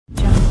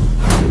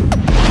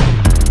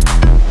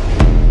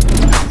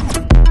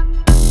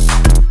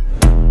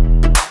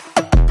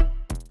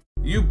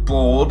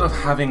world of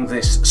having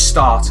this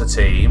starter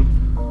team,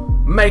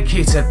 make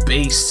it a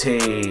beast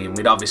team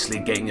with obviously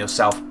getting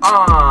yourself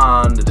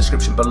on the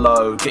description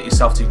below, get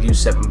yourself to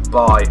U7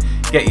 buy,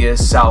 get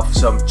yourself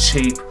some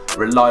cheap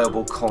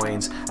reliable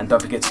coins, and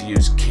don't forget to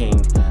use King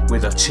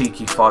with a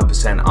cheeky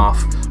 5%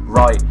 off.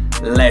 Right,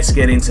 let's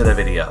get into the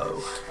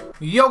video.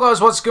 Yo guys,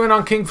 what's going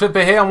on?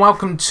 Kingflipper here and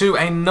welcome to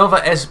another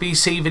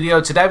SBC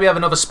video. Today we have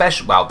another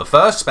special, well, the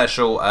first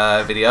special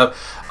video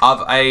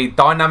of a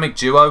dynamic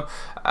duo.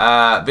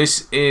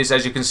 This is,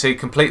 as you can see,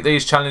 complete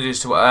these challenges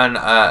to earn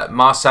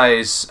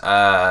Marseille's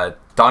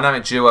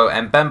dynamic duo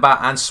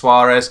Mbemba and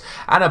Suarez,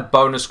 and a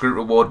bonus group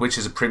reward, which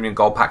is a premium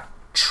gold pack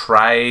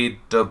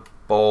tradable.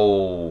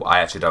 I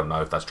actually don't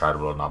know if that's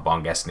tradable or not, but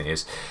I'm guessing it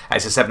is.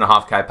 It's a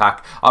 7.5k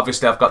pack.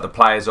 Obviously, I've got the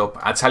players up.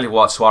 I tell you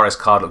what, Suarez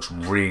card looks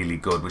really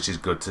good, which is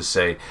good to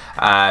see.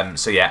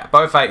 So yeah,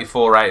 both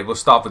 84 rated. We'll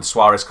start with the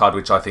Suarez card,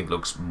 which I think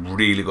looks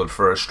really good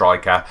for a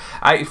striker.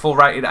 84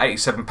 rated,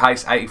 87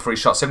 pace, 83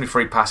 shot,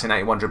 73 passing,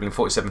 81 dribbling,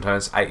 47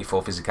 turns,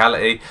 84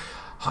 physicality.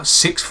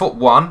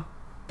 6'1".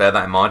 Bear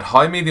that in mind.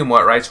 High medium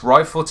work rates,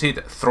 right-footed,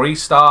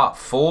 3-star,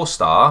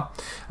 4-star.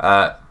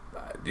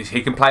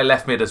 He can play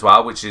left mid as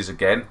well, which is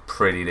again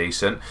pretty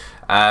decent.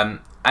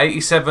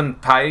 87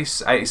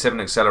 pace, 87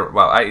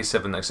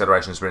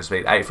 acceleration, sprint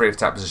speed, 83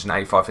 attack position,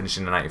 85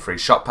 finishing, and 83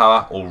 shot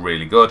power. All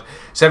really good.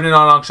 79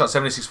 long shot,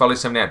 76 volley,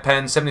 78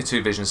 pen,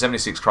 72 vision,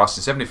 76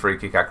 crossing, 73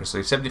 kick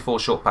accuracy,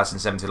 74 short passing,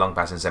 70 long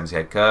passing,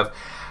 78 curve,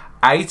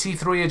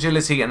 83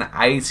 agility, and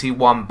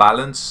 81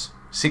 balance.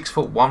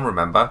 6'1",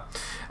 remember.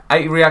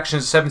 80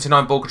 reactions,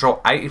 79 ball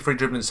control, 83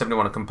 dribbling,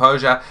 71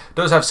 composure.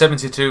 Does have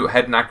 72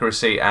 head and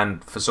accuracy,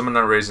 and for some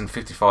unknown reason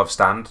 55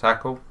 stand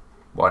tackle.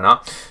 Why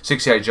not?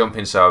 68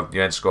 jumping, so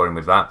you ain't scoring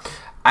with that.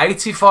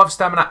 85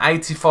 stamina,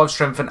 85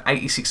 strength, and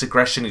 86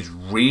 aggression is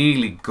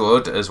really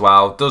good as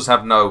well. Does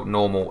have no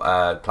normal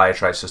player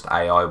traits, just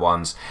AI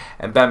ones.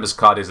 And Mbemba's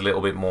card is a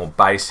little bit more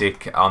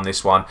basic on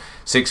this one.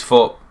 6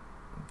 foot,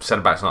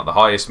 centre back's not the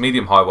highest.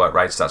 Medium high work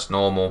rates, that's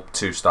normal.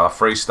 2-star,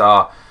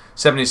 3-star.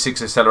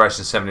 76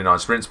 acceleration, 79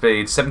 sprint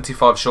speed,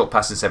 75 short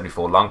passing,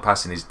 74 long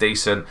passing is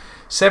decent,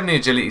 70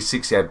 agility,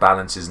 68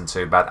 balance isn't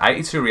too bad,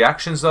 82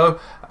 reactions though,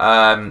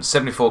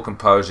 74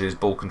 composures,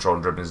 ball control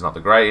and dribbling is not the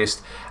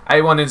greatest,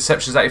 81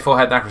 interceptions, 84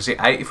 head and accuracy,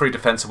 83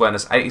 defense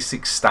awareness,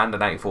 86 stand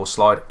and 84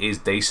 slide is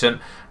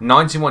decent,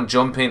 91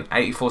 jumping,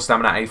 84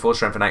 stamina, 84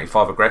 strength and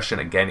 85 aggression,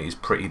 again is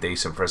pretty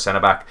decent for a centre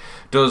back.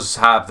 Does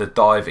have the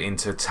dive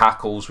into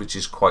tackles, which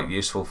is quite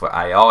useful for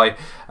AI,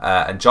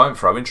 and giant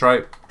throwing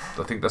trait.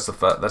 I think that's the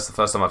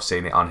first time I've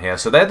seen it on here.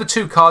 So they're the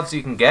two cards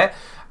you can get.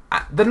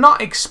 They're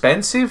not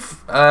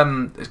expensive,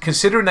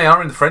 considering they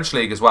are in the French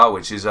League as well,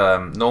 which is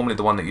normally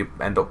the one that you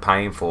end up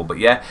paying for. But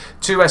yeah,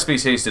 2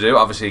 SBCs to do.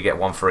 Obviously, you get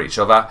one for each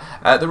other.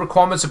 The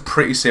requirements are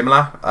pretty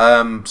similar.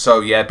 So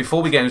yeah,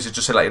 before we get into it,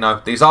 just to let you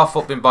know, these are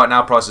FUT buy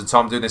now prices at the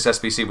time doing this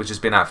SBC, which has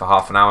been out for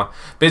half an hour.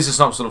 Business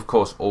snobs will, of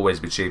course, always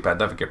be cheaper. And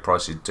don't forget,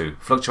 prices do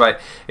fluctuate.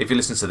 If you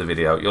listen to the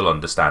video, you'll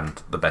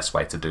understand the best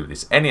way to do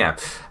this. Anyhow,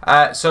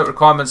 so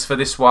requirements for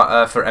this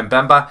one, for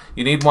Mbemba,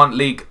 you need 1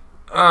 league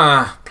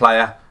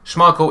player.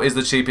 Schmeichel is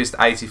the cheapest,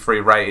 83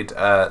 rated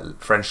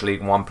French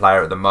League 1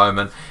 player at the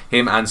moment.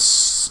 Him and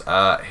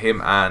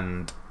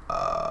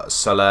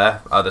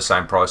Soler are the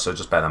same price, so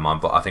just bear that in mind.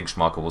 But I think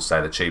Schmeichel will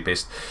stay the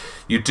cheapest.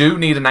 You do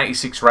need an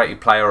 86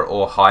 rated player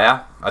or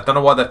higher. I don't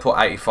know why they put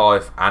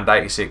 85 and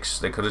 86.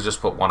 They could have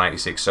just put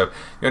 186. So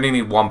you only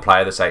need 1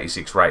 player that's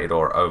 86 rated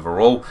or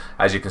overall.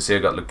 As you can see,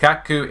 I've got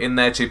Lukaku in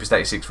there, cheapest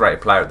 86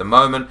 rated player at the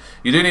moment.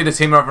 You do need a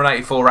team of an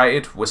 84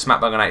 rated. We're smack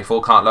bang on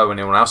 84, can't lower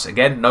anyone else.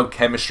 Again, no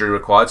chemistry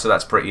required, so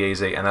that's pretty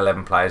easy. And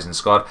 11 players in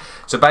squad.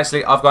 So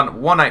basically, I've got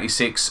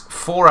 186,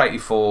 4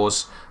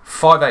 84s,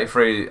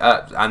 583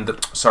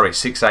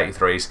 6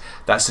 83s.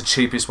 That's the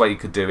cheapest way you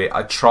could do it.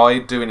 I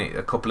tried doing it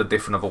a couple of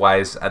different other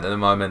ways. At the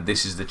moment,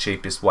 this is the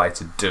cheapest way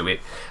to do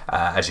it,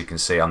 as you can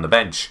see on the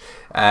bench.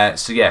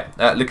 So yeah,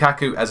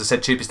 Lukaku, as I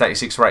said, cheapest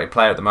 86 rated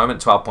player at the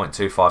moment,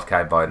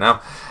 12.25k by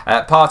now.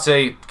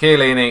 Partey,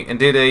 Chiellini,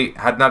 Ndidi,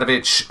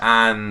 Hadnadovic,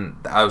 and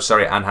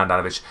and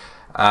Handanovic.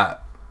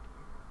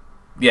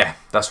 Yeah,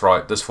 that's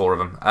right. There's 4 of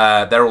them.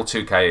 They're all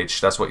 2k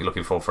each. That's what you're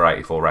looking for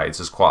 84 rates.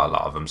 There's quite a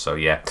lot of them, so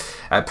yeah.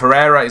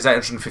 Pereira is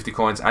 850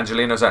 coins.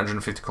 Angelino's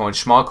 850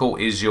 coins. Schmeichel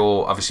is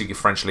obviously your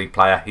French League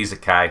player. He's a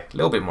K. A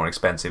little bit more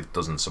expensive.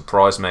 Doesn't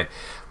surprise me.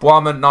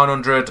 Bournemouth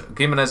 900.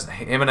 Jimenez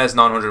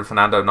 900.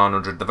 Fernando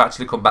 900. They've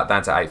actually come back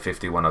down to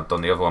 850 when I've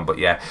done the other one, but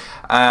yeah.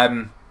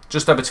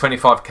 Just over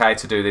 25k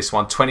to do this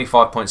one.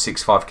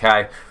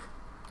 25.65k.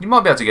 You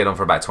might be able to get on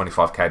for about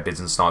 25k bids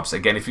and snipes.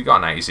 Again, if you've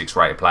got an 86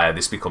 rated player,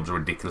 this becomes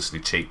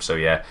ridiculously cheap. So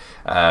yeah,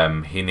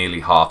 he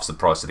nearly halves the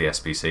price of the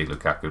SBC,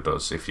 Lukaku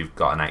does. If you've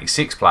got an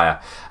 86 player,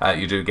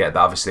 you do get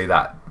obviously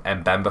that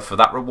Mbemba for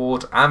that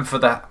reward. And for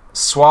the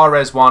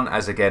Suarez one,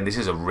 as again, this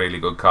is a really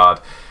good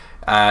card.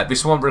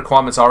 This one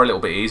requirements are a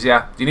little bit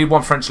easier. You need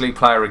 1 French League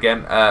player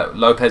again.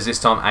 Lopez this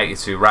time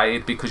 82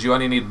 rated, because you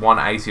only need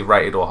 180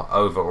 rated or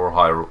over or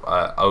higher,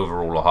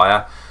 overall or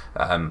higher.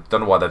 Don't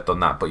know why they've done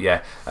that, but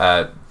yeah,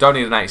 don't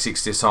need an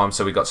 86 this time.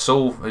 So we got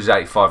Saul, who's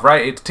 85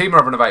 rated. Team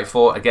Robin of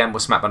 84. Again, we're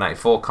smacked by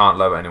 84. Can't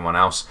lower anyone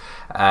else.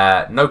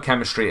 No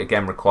chemistry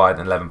again required.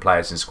 11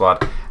 players in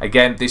squad.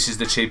 Again, this is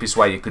the cheapest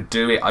way you could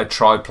do it. I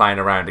tried playing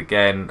around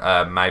again.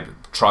 Maybe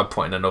try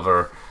putting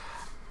another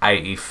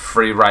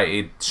 83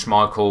 rated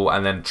Schmeichel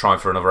and then trying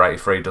for another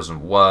 83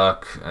 doesn't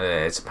work.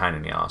 It's a pain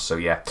in the arse. So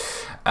yeah,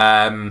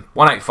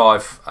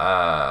 185,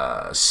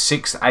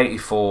 6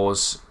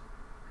 84s,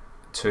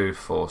 2,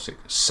 4,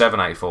 6, 7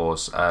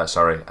 84s.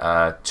 Sorry, 2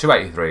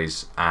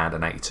 83s and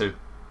an 82.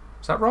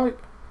 Is that right?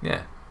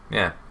 Yeah,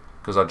 yeah.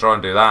 Because I try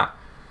and do that,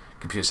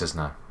 computer says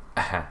no.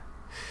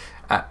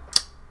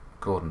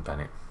 Gordon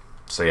Bennett.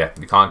 So yeah,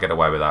 you can't get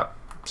away with that.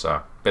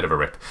 So, bit of a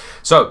rip.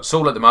 So,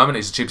 Saul at the moment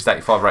is the cheapest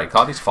 85 rated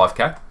card. He's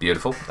 5k.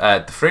 Beautiful.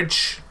 The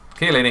fridge,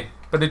 Chiellini,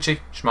 Bonucci,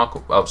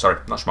 Schmeichel. Oh,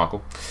 sorry, not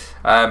Schmeichel.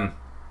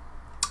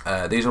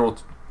 These are all...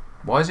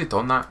 Why has it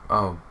done that?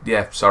 Oh,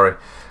 yeah, sorry.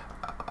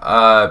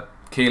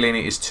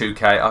 Chiellini is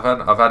 2k.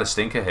 I've had a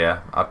stinker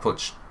here. I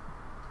put...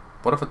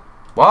 What if I...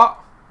 What?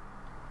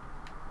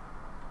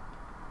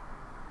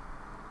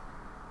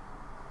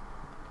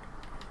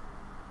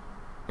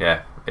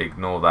 Yeah,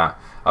 ignore that.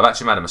 I've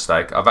actually made a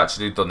mistake. I've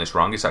actually done this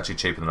wrong. It's actually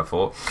cheaper than I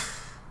thought.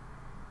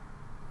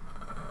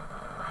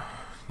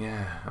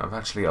 Yeah, I've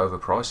actually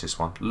overpriced this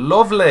one.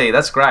 Lovely,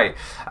 that's great.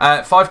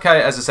 5k,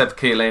 as I said, for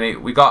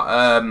Chiellini. We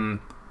got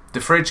the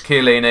fridge,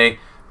 Chiellini,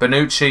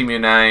 Bonucci,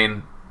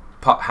 Munane,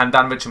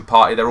 Handanovic and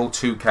Partey. They're all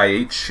 2k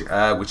each,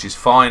 which is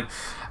fine.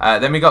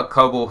 Then we got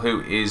Kobel,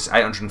 who is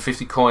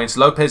 850 coins.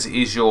 Lopez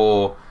is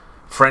your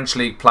French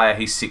League player.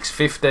 He's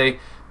 650.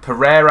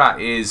 Pereira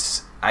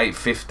is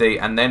 850,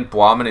 and then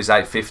Boirman is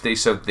 850.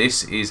 So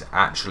this is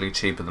actually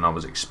cheaper than I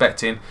was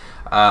expecting.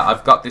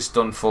 I've got this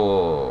done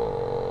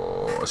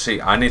for...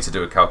 See, I need to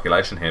do a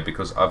calculation here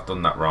because I've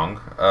done that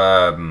wrong.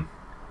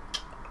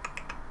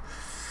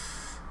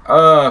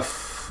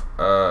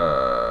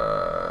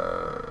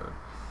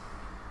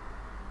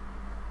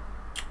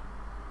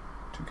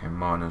 2k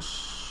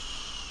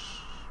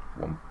minus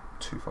 1,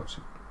 2, 5,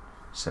 6,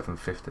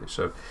 750.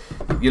 So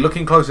you're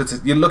looking closer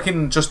to... You're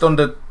looking just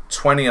under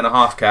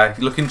 20.5k.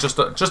 You're looking just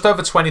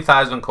over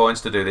 20,000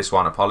 coins to do this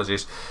one.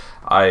 Apologies,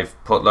 I've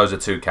put loads of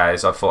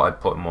 2ks. I thought I'd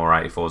put more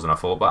 84s than I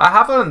thought, but I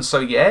haven't. So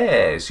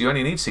yes, you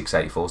only need 6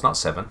 84s, not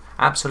 7.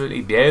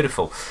 Absolutely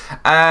beautiful.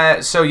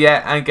 So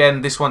yeah,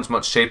 again, this one's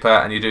much cheaper,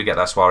 and you do get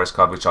that Suarez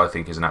card, which I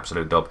think is an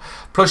absolute dub.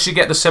 Plus, you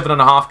get the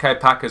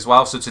 7.5k pack as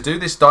well. So to do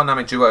this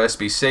dynamic duo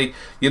SBC,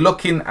 you're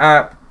looking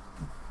at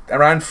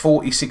around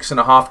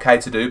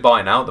 46.5k to do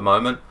by now at the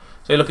moment.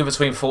 So you're looking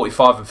between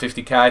 45 and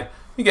 50k.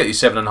 You get your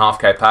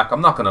 7.5k pack.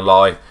 I'm not going to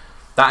lie,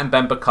 that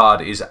Mbemba card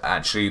is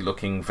actually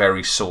looking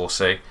very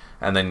saucy.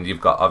 And then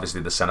you've got obviously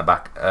the centre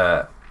back.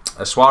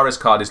 A Suarez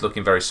card is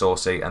looking very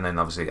saucy, and then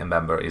obviously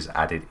Mbemba is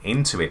added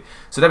into it.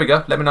 So there we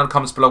go. Let me know in the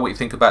comments below what you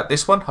think about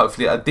this one.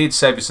 Hopefully I did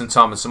save you some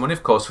time and some money.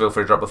 Of course, feel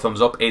free to drop a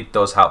thumbs up. It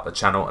does help the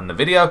channel and the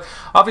video.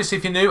 Obviously,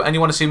 if you're new and you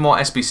want to see more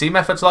SBC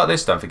methods like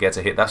this, don't forget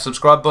to hit that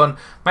subscribe button.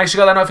 Make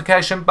sure you got that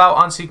notification bell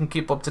on so you can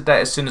keep up to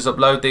date as soon as I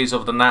upload these.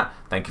 Other than that,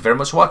 thank you very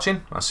much for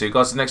watching. I'll see you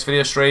guys in the next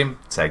video stream.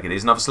 Take it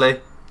easy, and obviously,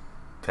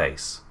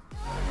 peace.